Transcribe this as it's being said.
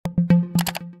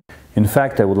In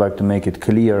fact, I would like to make it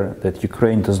clear that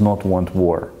Ukraine does not want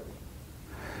war.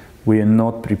 We are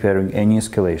not preparing any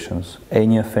escalations,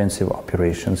 any offensive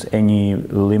operations, any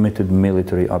limited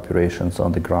military operations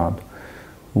on the ground.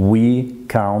 We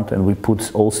count and we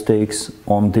put all stakes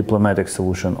on diplomatic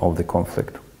solution of the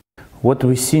conflict. What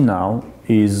we see now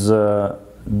is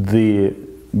the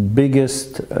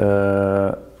biggest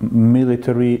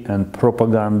military and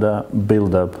propaganda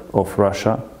buildup of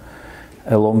Russia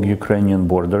along Ukrainian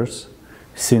borders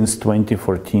since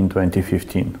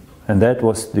 2014-2015. And that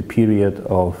was the period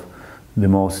of the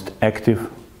most active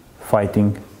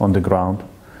fighting on the ground.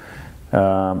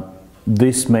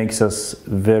 This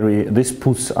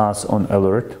puts us on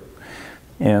alert,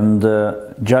 and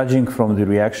judging from the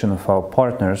reaction of our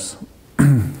partners,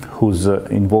 whose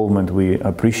involvement we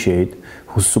appreciate,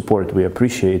 whose support we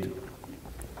appreciate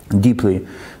deeply,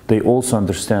 they also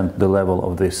understand the level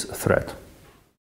of this threat.